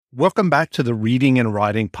Welcome back to the Reading and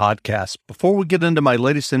Writing Podcast. Before we get into my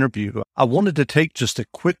latest interview, I wanted to take just a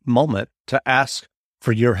quick moment to ask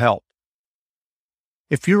for your help.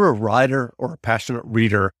 If you're a writer or a passionate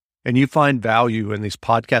reader and you find value in these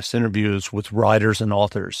podcast interviews with writers and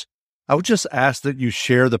authors, I would just ask that you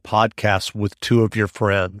share the podcast with two of your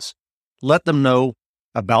friends. Let them know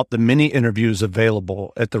about the many interviews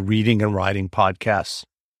available at the Reading and Writing Podcast.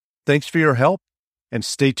 Thanks for your help, and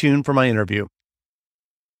stay tuned for my interview.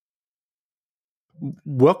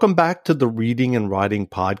 Welcome back to the Reading and Writing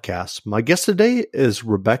Podcast. My guest today is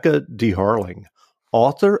Rebecca DeHarling,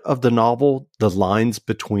 author of the novel The Lines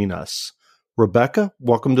Between Us. Rebecca,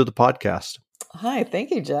 welcome to the podcast. Hi,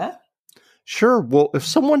 thank you, Jeff. Sure. Well, if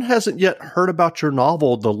someone hasn't yet heard about your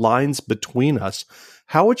novel, The Lines Between Us,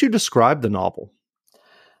 how would you describe the novel?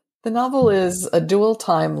 The novel is a dual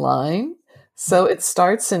timeline. So it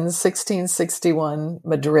starts in 1661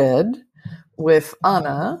 Madrid with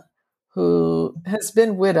Ana, who has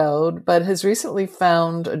been widowed, but has recently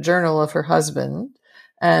found a journal of her husband,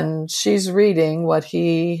 and she's reading what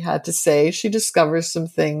he had to say. She discovers some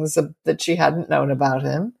things that she hadn't known about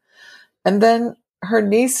him. And then her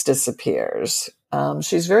niece disappears.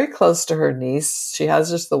 She's very close to her niece. She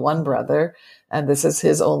has just the one brother, and this is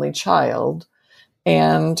his only child.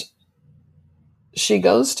 And she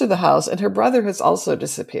goes to the house, and her brother has also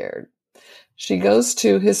disappeared. She goes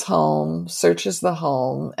to his home, searches the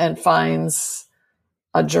home, and finds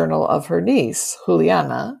a journal of her niece,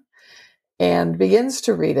 Juliana, and begins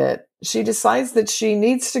to read it. She decides that she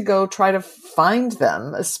needs to go try to find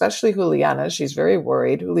them, especially Juliana. She's very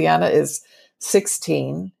worried. Juliana is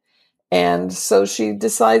 16. And so she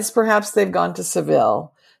decides perhaps they've gone to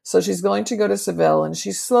Seville. So she's going to go to Seville, and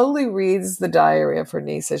she slowly reads the diary of her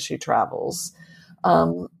niece as she travels.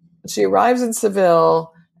 She arrives in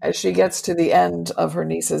Seville. As she gets to the end of her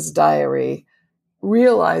niece's diary,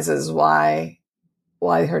 realizes why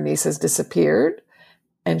her niece has disappeared,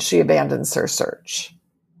 and she abandons her search.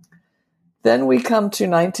 Then we come to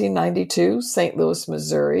 1992, St. Louis,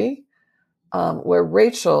 Missouri, where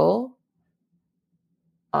Rachel,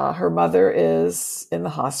 her mother, is in the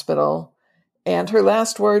hospital, and her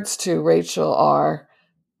last words to Rachel are,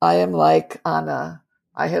 "I am like Ana.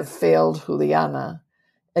 I have failed Juliana."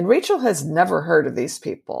 And Rachel has never heard of these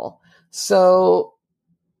people. So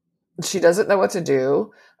she doesn't know what to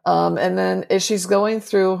do. And then as she's going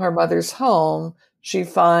through her mother's home, she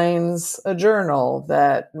finds a journal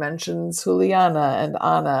that mentions Juliana and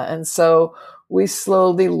Ana. And so we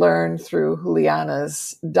slowly learn through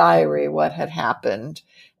Juliana's diary what had happened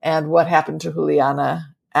and what happened to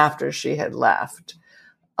Juliana after she had left.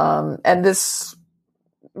 And this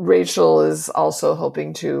Rachel is also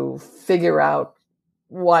hoping to figure out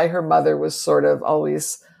why her mother was sort of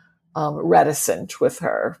always reticent with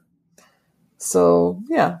her. So,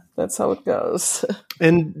 yeah, that's how it goes.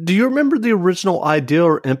 And do you remember the original idea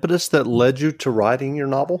or impetus that led you to writing your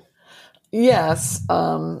novel? Yes.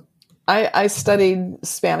 I studied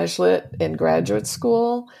Spanish Lit in graduate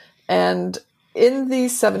school. And in the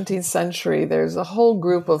 17th century, there's a whole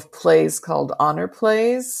group of plays called honor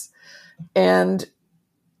plays. And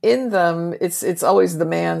in them, it's always the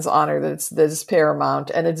man's honor that's paramount,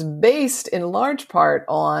 and it's based in large part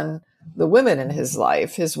on the women in his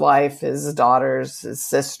life, his wife, his daughters, his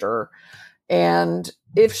sister. And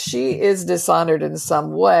if she is dishonored in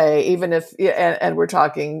some way, even if, and we're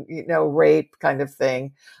talking, rape kind of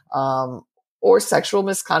thing, or sexual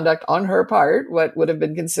misconduct on her part, what would have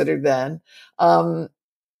been considered then,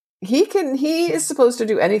 he is supposed to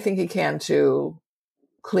do anything he can to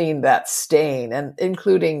clean that stain, and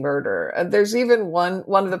including murder. And there's even one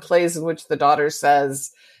of the plays in which the daughter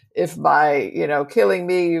says, if by, killing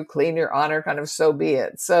me, you clean your honor, kind of, so be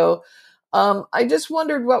it. So I just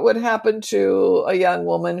wondered what would happen to a young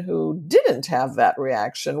woman who didn't have that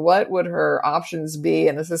reaction. What would her options be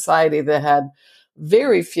in a society that had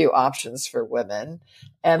very few options for women?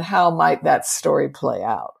 And how might that story play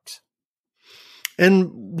out?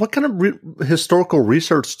 And what kind of historical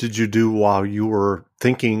research did you do while you were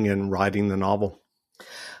thinking and writing the novel?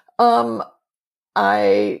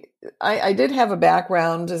 I did have a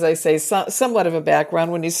background, as I say, somewhat of a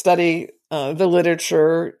background. When you study the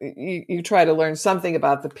literature, you try to learn something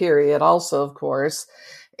about the period also, of course.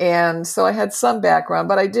 And so I had some background,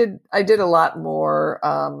 but I did a lot more.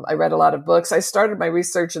 I read a lot of books. I started my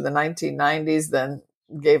research in the 1990s, then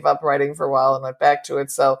gave up writing for a while and went back to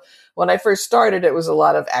it. So when I first started, it was a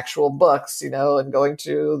lot of actual books, and going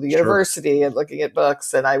to the university and looking at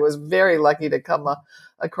books. And I was very lucky to come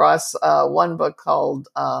across one book called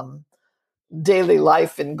daily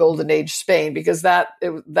life in Golden Age Spain, because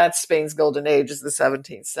that's Spain's Golden Age is the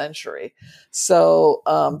 17th century. So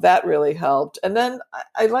that really helped. And then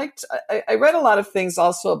I read a lot of things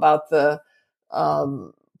also about the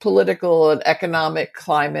political and economic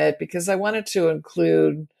climate, because I wanted to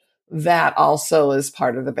include that also as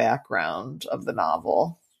part of the background of the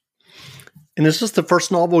novel. And is this the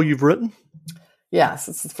first novel you've written? Yes,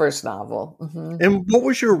 it's the first novel. Mm-hmm. And what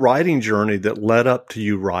was your writing journey that led up to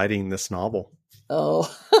you writing this novel?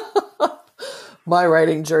 Oh, my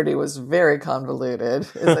writing journey was very convoluted.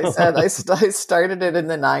 As I said, I started it in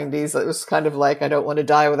the 90s. It was kind of like, I don't want to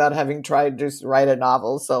die without having tried to write a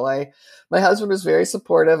novel. So my husband was very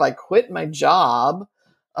supportive. I quit my job.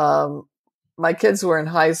 My kids were in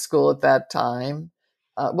high school at that time.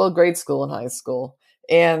 Grade school and high school.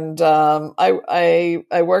 And I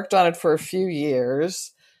worked on it for a few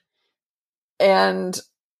years, and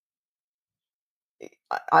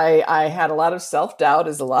I had a lot of self-doubt,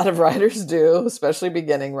 as a lot of writers do, especially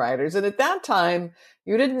beginning writers. And at that time,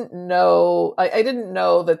 you didn't know, I didn't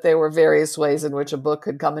know that there were various ways in which a book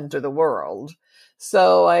could come into the world.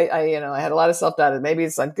 So I had a lot of self-doubt, and maybe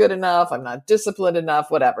it's not good enough, I'm not disciplined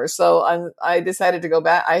enough, whatever. So I decided to go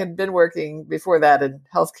back. I had been working before that in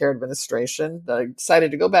healthcare administration. I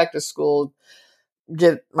decided to go back to school,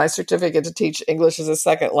 get my certificate to teach English as a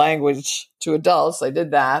second language to adults. I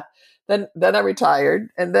did that. Then I retired,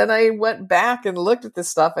 and then I went back and looked at this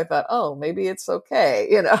stuff. I thought, oh, maybe it's okay,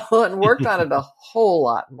 and worked on it a whole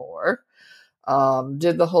lot more.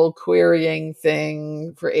 Did the whole querying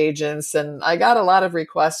thing for agents, and I got a lot of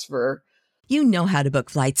requests for. You know how to book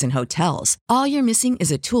flights and hotels. All you're missing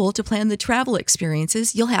is a tool to plan the travel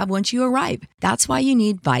experiences you'll have once you arrive. That's why you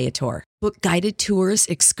need Viator. Book guided tours,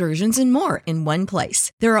 excursions, and more in one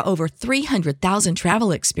place. There are over 300,000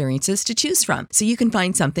 travel experiences to choose from, so you can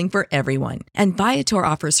find something for everyone. And Viator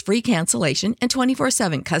offers free cancellation and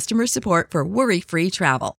 24/7 customer support for worry-free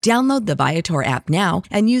travel. Download the Viator app now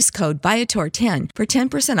and use code Viator10 for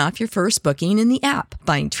 10% off your first booking in the app.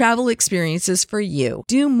 Find travel experiences for you.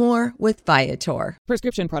 Do more with Viator.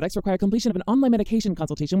 Prescription products require completion of an online medication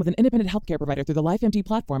consultation with an independent healthcare provider through the LifeMD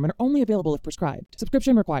platform and are only available if prescribed.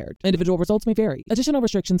 Subscription required. Individual results may vary. Additional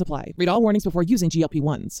restrictions apply. Read all warnings before using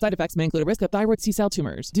GLP-1s. Side effects may include a risk of thyroid C-cell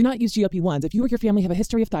tumors. Do not use GLP-1s if you or your family have a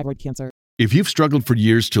history of thyroid cancer. If you've struggled for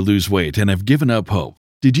years to lose weight and have given up hope,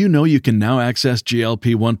 did you know you can now access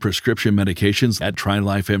GLP-1 prescription medications at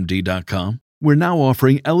TryLifeMD.com? We're now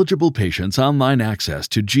offering eligible patients online access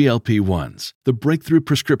to GLP-1s, the breakthrough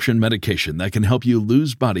prescription medication that can help you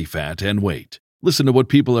lose body fat and weight. Listen to what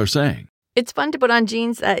people are saying. It's fun to put on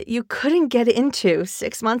jeans that you couldn't get into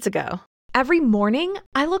 6 months ago. Every morning,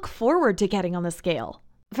 I look forward to getting on the scale.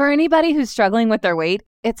 For anybody who's struggling with their weight,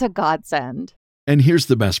 it's a godsend. And here's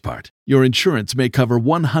the best part. Your insurance may cover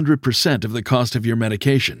 100% of the cost of your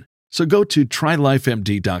medication. So go to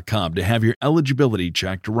TryLifeMD.com to have your eligibility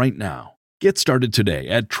checked right now. Get started today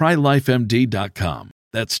at TryLifeMD.com.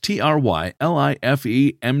 That's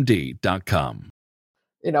TryLifeMD.com.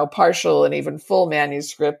 Partial and even full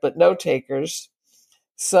manuscript, but no takers.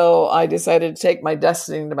 So I decided to take my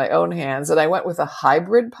destiny into my own hands, and I went with a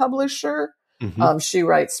hybrid publisher. Mm-hmm. She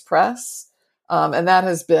Writes Press. And that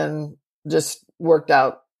has been just worked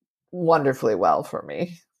out wonderfully well for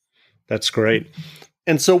me. That's great.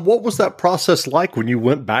 And so what was that process like when you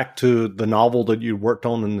went back to the novel that you worked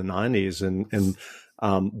on in the 90s? And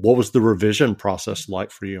what was the revision process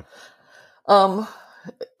like for you?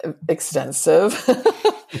 Extensive.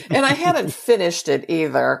 And I hadn't finished it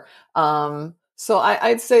either. So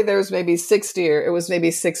I'd say there was maybe 60 or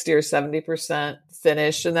 70%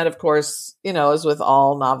 finished. And then, of course, as with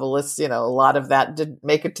all novelists, a lot of that didn't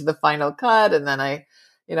make it to the final cut. And then I,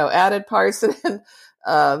 added parts. And then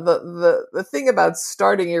the thing about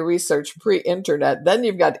starting your research pre-internet, then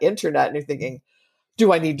you've got internet and you're thinking,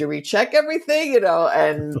 do I need to recheck everything?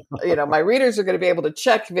 And, my readers are going to be able to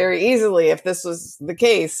check very easily if this was the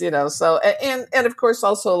case, so, and of course,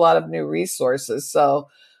 also a lot of new resources. So,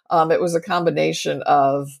 it was a combination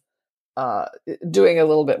of, doing a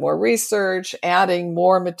little bit more research, adding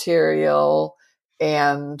more material,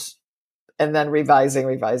 and then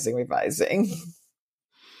revising.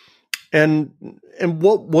 And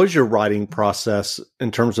what was your writing process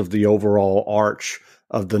in terms of the overall arch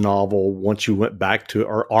of the novel once you went back to,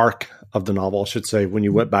 or arc of the novel, I should say, when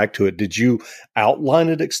you went back to it? Did you outline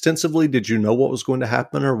it extensively? Did you know what was going to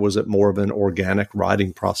happen, or was it more of an organic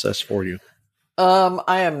writing process for you?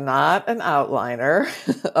 I am not an outliner.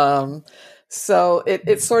 So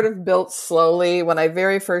it sort of built slowly. When I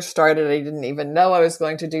very first started, I didn't even know I was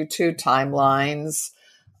going to do 2 timelines.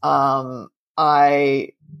 I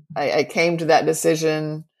came to that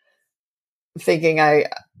decision thinking I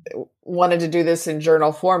wanted to do this in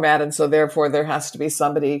journal format. And so therefore there has to be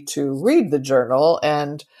somebody to read the journal.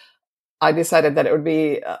 And I decided that it would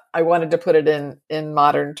be, I wanted to put it in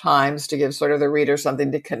modern times to give sort of the reader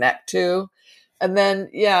something to connect to. And then,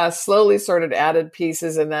 slowly sort of added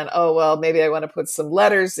pieces. And then, maybe I want to put some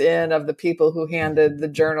letters in of the people who handed the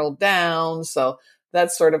journal down. So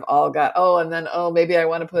that sort of all got, maybe I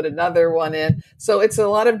want to put another one in. So it's a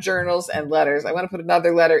lot of journals and letters. I want to put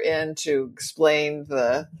another letter in to explain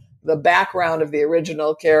the background of the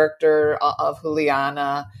original character of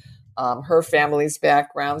Juliana, her family's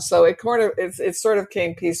background. So it sort of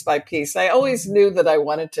came piece by piece. I always knew that I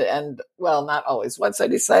wanted to end, well, not always. Once I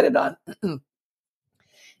decided on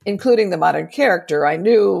including the modern character, I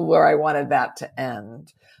knew where I wanted that to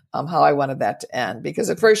end, how I wanted that to end. Because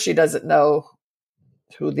at first she doesn't know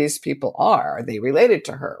who these people are. Are they related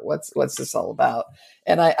to her? What's this all about?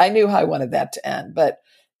 And I knew how I wanted that to end. But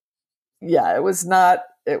yeah, it was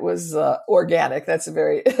organic. That's a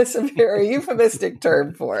very euphemistic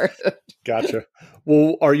term for it. Gotcha.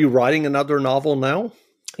 Well, are you writing another novel now?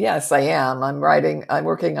 Yes, I am. I'm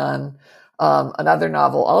working on another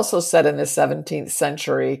novel also set in the 17th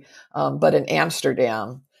century, but in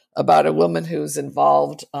Amsterdam, about a woman who's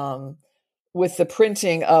involved with the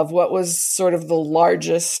printing of what was sort of the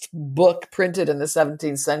largest book printed in the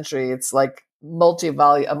 17th century. It's like a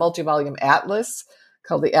multi-volume atlas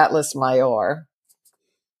called the Atlas Major.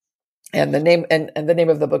 And the name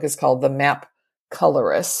of the book is called The Map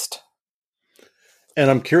Colorist.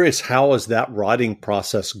 And I'm curious, how is that writing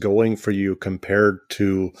process going for you compared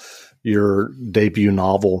to your debut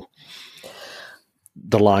novel,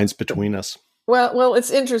 The Lines Between Us? Well,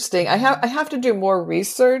 it's interesting. I have to do more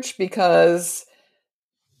research because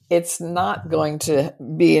it's not going to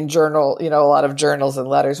be in journal, a lot of journals and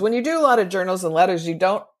letters. When you do a lot of journals and letters, you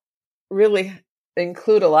don't really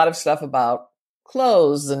include a lot of stuff about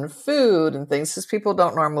clothes and food and things because people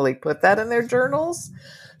don't normally put that in their journals.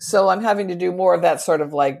 So I'm having to do more of that sort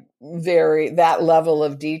of like that level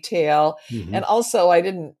of detail. Mm-hmm. And also I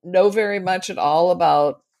didn't know very much at all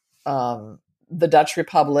about the Dutch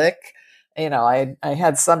Republic. I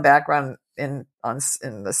had some background in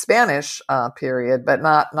the Spanish period, but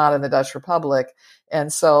not in the Dutch Republic.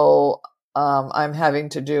 And so I'm having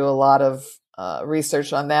to do a lot of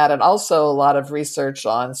research on that, and also a lot of research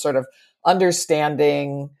on sort of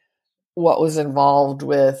understanding what was involved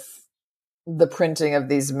with the printing of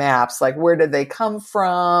these maps. Like, where did they come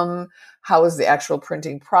from? How was the actual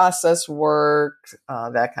printing process worked?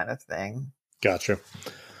 That kind of thing. Gotcha.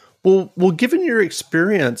 Well, given your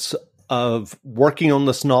experience of working on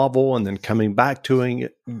this novel and then coming back to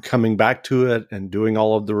it and doing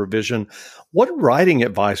all of the revision, what writing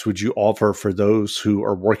advice would you offer for those who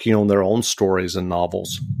are working on their own stories and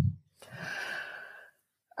novels?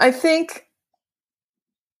 I think,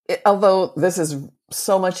 although this is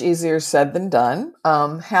so much easier said than done,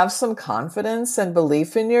 have some confidence and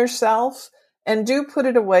belief in yourself. And do put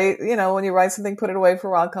it away, when you write something, put it away for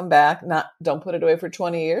a while, come back. Don't put it away for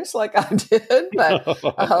 20 years like I did. But,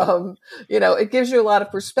 it gives you a lot of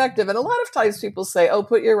perspective. And a lot of times people say,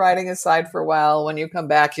 put your writing aside for a while. When you come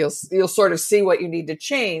back, you'll sort of see what you need to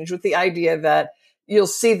change, with the idea that you'll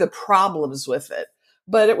see the problems with it.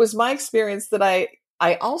 But it was my experience that I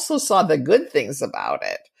also saw the good things about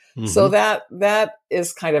it. Mm-hmm. So that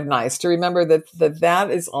is kind of nice to remember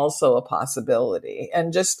that is also a possibility,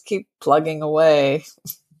 and just keep plugging away.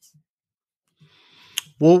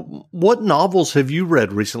 Well, what novels have you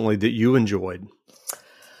read recently that you enjoyed?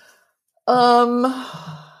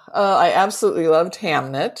 I absolutely loved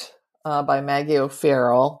Hamnet by Maggie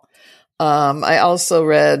O'Farrell. I also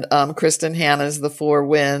read Kristen Hanna's The Four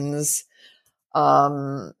Winds.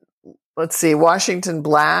 Let's see, Washington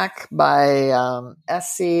Black by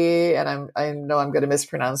Essie, and I know I'm going to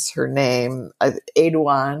mispronounce her name,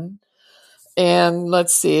 Aduan. And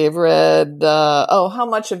let's see, I've read How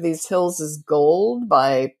Much of These Hills is Gold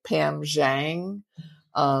by Pam Zhang.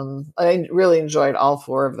 I really enjoyed all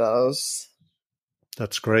four of those.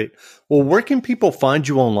 That's great. Well, where can people find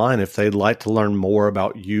you online if they'd like to learn more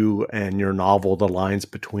about you and your novel, The Lines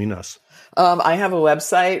Between Us? I have a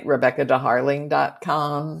website,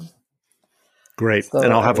 RebeccaDeHarling.com. Great. So,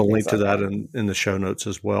 and I'll have a link to that in the show notes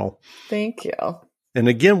as well. Thank you. And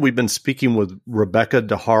again, we've been speaking with Rebecca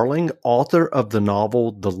DeHarling, author of the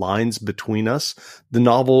novel, The Lines Between Us. The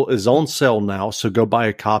novel is on sale now, so go buy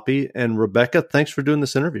a copy. And Rebecca, thanks for doing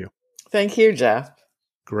this interview. Thank you, Jeff.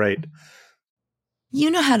 Great. You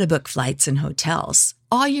know how to book flights and hotels.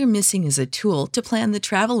 All you're missing is a tool to plan the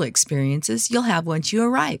travel experiences you'll have once you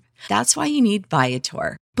arrive. That's why you need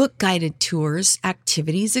Viator. Book guided tours,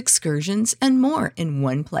 activities, excursions, and more in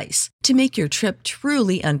one place to make your trip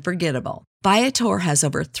truly unforgettable. Viator has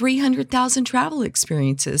over 300,000 travel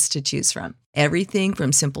experiences to choose from. Everything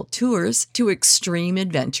from simple tours to extreme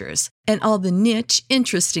adventures and all the niche,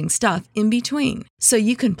 interesting stuff in between. So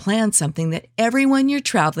you can plan something that everyone you're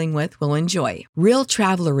traveling with will enjoy. Real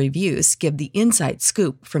traveler reviews give the inside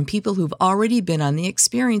scoop from people who've already been on the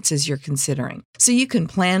experiences you're considering. So you can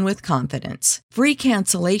plan with confidence. Free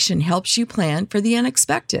cancellation helps you plan for the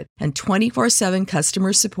unexpected. And 24/7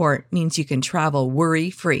 customer support means you can travel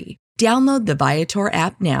worry-free. Download the Viator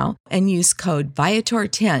app now and use code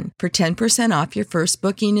Viator10 for 10% off your first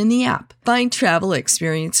booking in the app. Find travel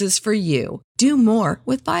experiences for you. Do more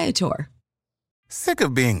with Viator. Sick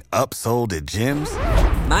of being upsold at gyms?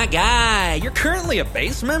 My guy, you're currently a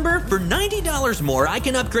base member. For $90 more, I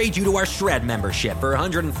can upgrade you to our Shred membership. For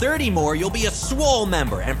 $130 more, you'll be a Swole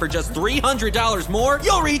member. And for just $300 more,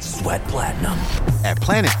 you'll reach Sweat Platinum. At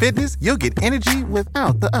Planet Fitness, you'll get energy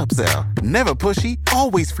without the upsell. Never pushy,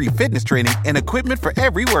 always free fitness training and equipment for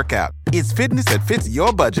every workout. It's fitness that fits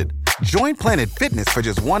your budget. Join Planet Fitness for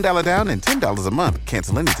just $1 down and $10 a month.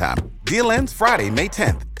 Cancel anytime. Deal ends Friday, May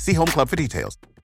 10th. See Home Club for details.